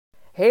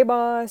Hey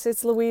boss,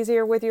 it's Louise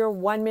here with your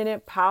 1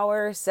 minute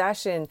power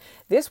session.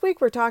 This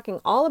week we're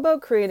talking all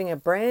about creating a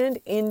brand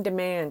in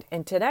demand.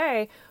 And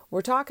today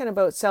we're talking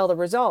about sell the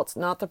results,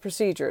 not the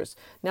procedures.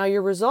 Now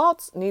your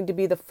results need to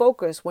be the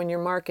focus when you're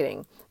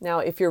marketing. Now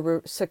if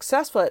you're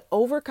successful at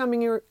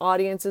overcoming your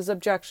audience's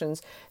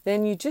objections,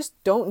 then you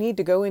just don't need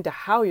to go into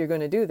how you're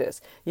going to do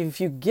this. If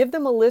you give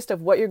them a list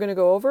of what you're going to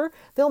go over,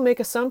 they'll make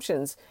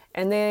assumptions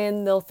and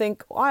then they'll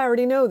think, oh, I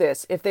already know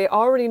this. If they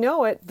already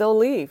know it, they'll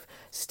leave.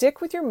 Stick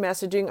with your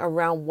messaging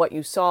around what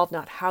you solve,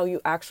 not how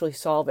you actually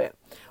solve it.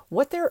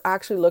 What they're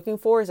actually looking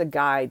for is a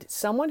guide,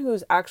 someone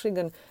who's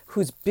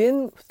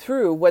been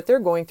through what they're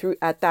going through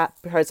at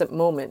that present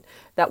moment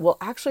that will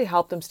actually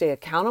help them stay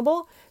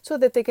accountable so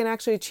that they can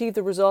actually achieve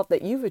the result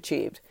that you've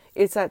achieved.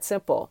 It's that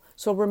simple.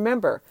 So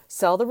remember,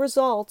 sell the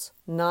results,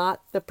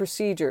 not the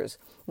procedures.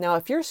 Now,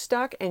 if you're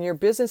stuck and your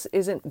business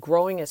isn't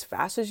growing as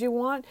fast as you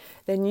want,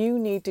 then you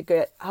need to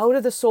get out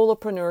of the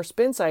solopreneur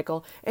spin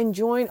cycle and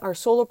join our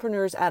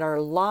solopreneurs at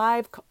our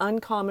live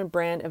Uncommon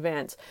Brand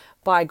events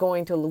by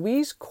going to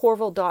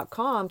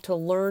louisecorville.com to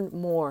learn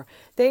more.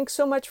 Thanks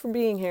so much for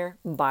being here.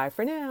 Bye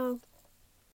for now.